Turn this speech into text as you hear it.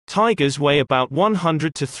Tigers weigh about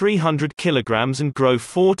 100 to 300 kilograms and grow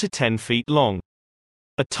 4 to 10 feet long.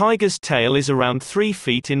 A tiger's tail is around 3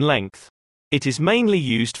 feet in length. It is mainly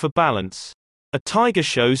used for balance. A tiger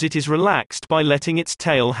shows it is relaxed by letting its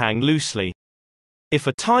tail hang loosely. If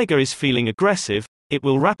a tiger is feeling aggressive, it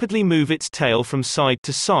will rapidly move its tail from side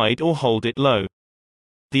to side or hold it low.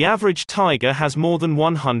 The average tiger has more than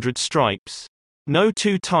 100 stripes. No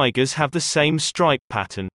two tigers have the same stripe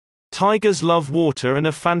pattern. Tigers love water and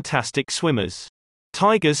are fantastic swimmers.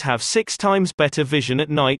 Tigers have 6 times better vision at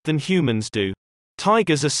night than humans do.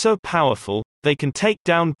 Tigers are so powerful, they can take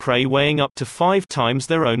down prey weighing up to 5 times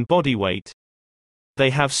their own body weight.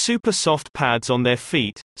 They have super soft pads on their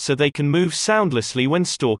feet, so they can move soundlessly when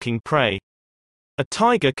stalking prey. A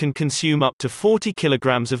tiger can consume up to 40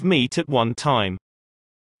 kilograms of meat at one time.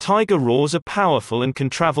 Tiger roars are powerful and can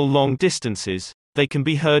travel long distances. They can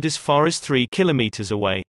be heard as far as 3 kilometers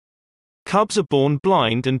away. Cubs are born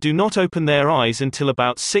blind and do not open their eyes until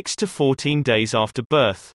about 6 to 14 days after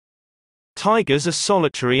birth. Tigers are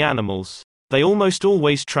solitary animals. They almost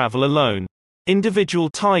always travel alone.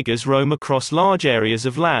 Individual tigers roam across large areas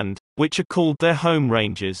of land, which are called their home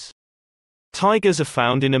ranges. Tigers are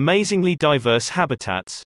found in amazingly diverse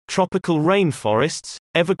habitats: tropical rainforests,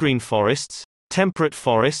 evergreen forests, temperate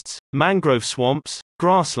forests, mangrove swamps,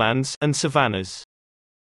 grasslands, and savannas.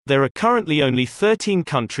 There are currently only 13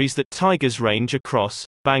 countries that tigers range across: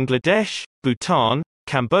 Bangladesh, Bhutan,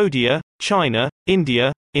 Cambodia, China,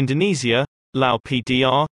 India, Indonesia, Laos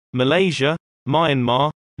Pdr, Malaysia, Myanmar,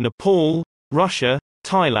 Nepal, Russia,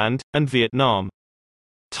 Thailand, and Vietnam.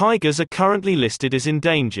 Tigers are currently listed as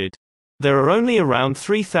endangered. There are only around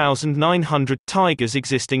 3,900 tigers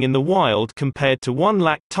existing in the wild compared to 1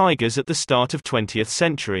 lakh tigers at the start of 20th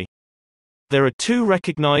century. There are 2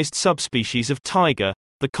 recognized subspecies of tiger,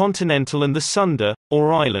 the continental and the Sunda,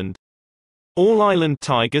 or island. All island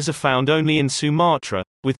tigers are found only in Sumatra,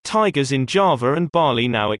 with tigers in Java and Bali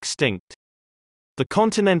now extinct. The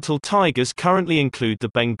continental tigers currently include the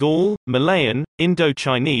Bengal, Malayan,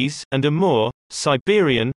 Indo-Chinese, and Amur,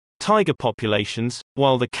 Siberian, tiger populations,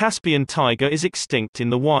 while the Caspian tiger is extinct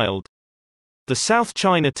in the wild. The South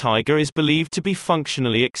China tiger is believed to be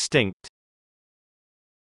functionally extinct.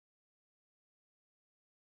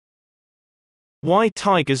 Why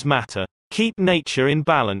tigers matter. Keep nature in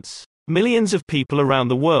balance. Millions of people around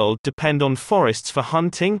the world depend on forests for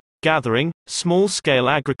hunting, gathering, small-scale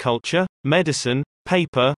agriculture, medicine,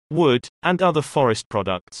 paper, wood, and other forest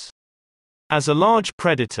products. As a large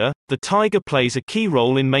predator, the tiger plays a key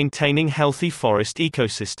role in maintaining healthy forest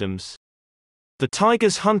ecosystems. The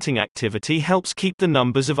tiger's hunting activity helps keep the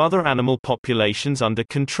numbers of other animal populations under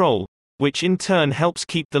control, which in turn helps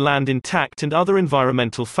keep the land intact and other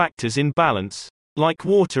environmental factors in balance, like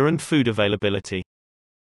water and food availability.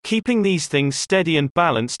 Keeping these things steady and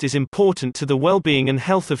balanced is important to the well-being and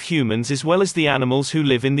health of humans as well as the animals who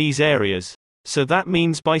live in these areas, so that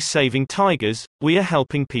means by saving tigers, we are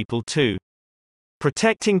helping people too.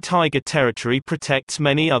 Protecting tiger territory protects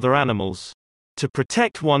many other animals. To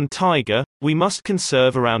protect one tiger, we must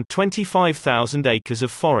conserve around 25,000 acres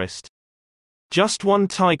of forest. Just one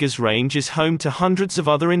tiger's range is home to hundreds of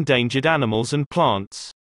other endangered animals and plants.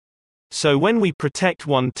 So when we protect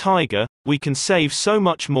one tiger, we can save so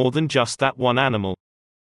much more than just that one animal.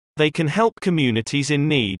 They can help communities in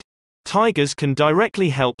need. Tigers can directly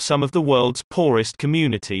help some of the world's poorest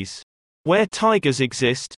communities. Where tigers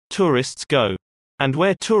exist, tourists go. And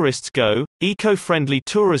where tourists go, eco-friendly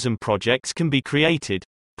tourism projects can be created,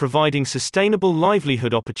 providing sustainable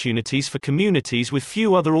livelihood opportunities for communities with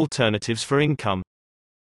few other alternatives for income.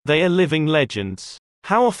 They are living legends.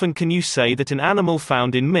 How often can you say that an animal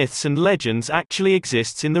found in myths and legends actually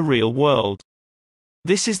exists in the real world?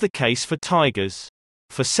 This is the case for tigers.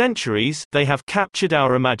 For centuries, they have captured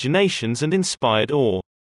our imaginations and inspired awe.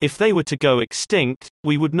 If they were to go extinct,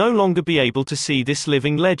 we would no longer be able to see this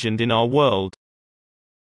living legend in our world.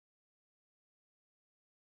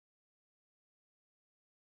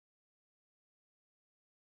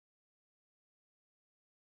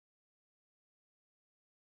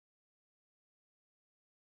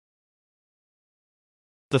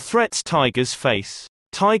 The threats tigers face.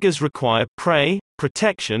 Tigers require prey,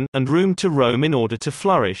 protection, and room to roam in order to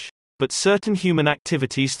flourish, but certain human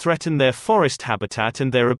activities threaten their forest habitat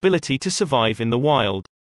and their ability to survive in the wild.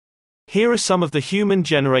 Here are some of the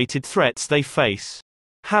human-generated threats they face.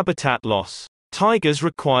 Habitat loss. Tigers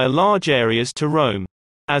require large areas to roam.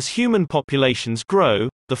 As human populations grow,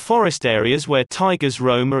 the forest areas where tigers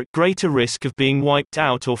roam are at greater risk of being wiped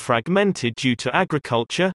out or fragmented due to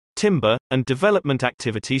agriculture, timber, and development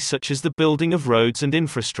activities such as the building of roads and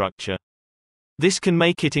infrastructure. This can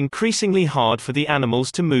make it increasingly hard for the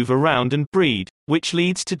animals to move around and breed, which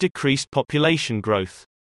leads to decreased population growth.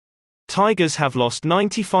 Tigers have lost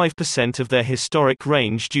 95% of their historic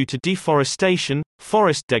range due to deforestation,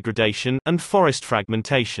 forest degradation, and forest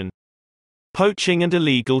fragmentation. Poaching and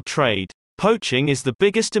illegal trade. Poaching is the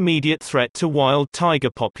biggest immediate threat to wild tiger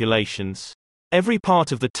populations. Every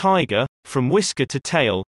part of the tiger, from whisker to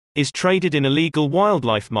tail, is traded in illegal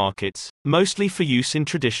wildlife markets, mostly for use in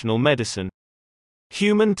traditional medicine.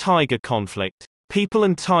 Human-tiger conflict. People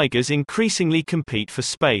and tigers increasingly compete for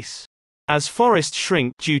space. As forests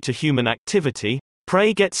shrink due to human activity,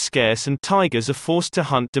 prey gets scarce and tigers are forced to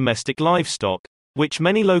hunt domestic livestock, which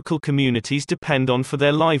many local communities depend on for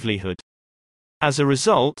their livelihood. As a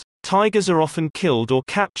result, tigers are often killed or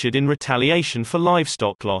captured in retaliation for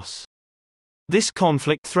livestock loss. This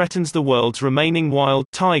conflict threatens the world's remaining wild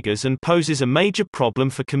tigers and poses a major problem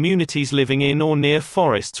for communities living in or near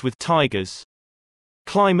forests with tigers.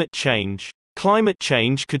 Climate change. Climate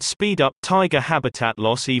change could speed up tiger habitat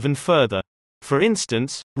loss even further. For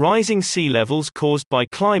instance, rising sea levels caused by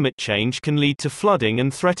climate change can lead to flooding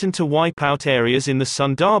and threaten to wipe out areas in the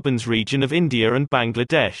Sundarbans region of India and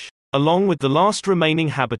Bangladesh, along with the last remaining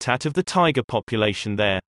habitat of the tiger population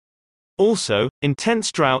there. Also,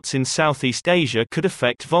 intense droughts in Southeast Asia could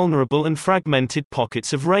affect vulnerable and fragmented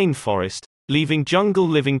pockets of rainforest, leaving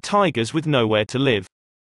jungle-living tigers with nowhere to live.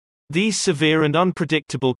 These severe and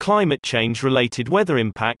unpredictable climate change-related weather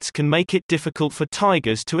impacts can make it difficult for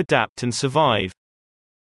tigers to adapt and survive.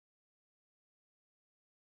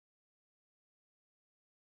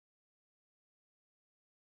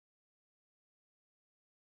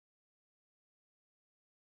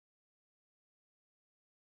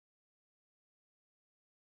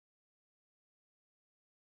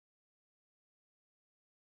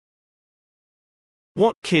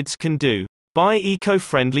 What kids can do. Buy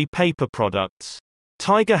eco-friendly paper products.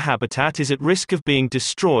 Tiger habitat is at risk of being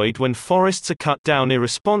destroyed when forests are cut down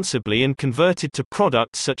irresponsibly and converted to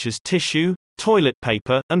products such as tissue, toilet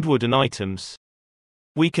paper, and wooden items.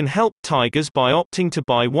 We can help tigers by opting to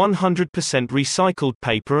buy 100% recycled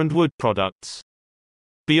paper and wood products.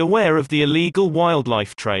 Be aware of the illegal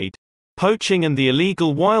wildlife trade. Poaching and the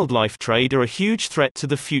illegal wildlife trade are a huge threat to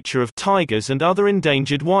the future of tigers and other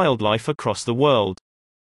endangered wildlife across the world.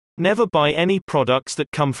 Never buy any products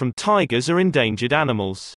that come from tigers or endangered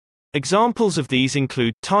animals. Examples of these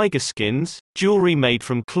include tiger skins, jewelry made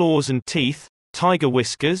from claws and teeth, tiger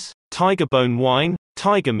whiskers, tiger bone wine,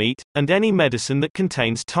 tiger meat, and any medicine that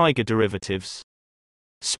contains tiger derivatives.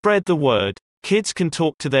 Spread the word. Kids can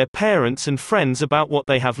talk to their parents and friends about what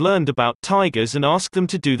they have learned about tigers and ask them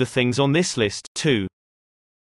to do the things on this list, too.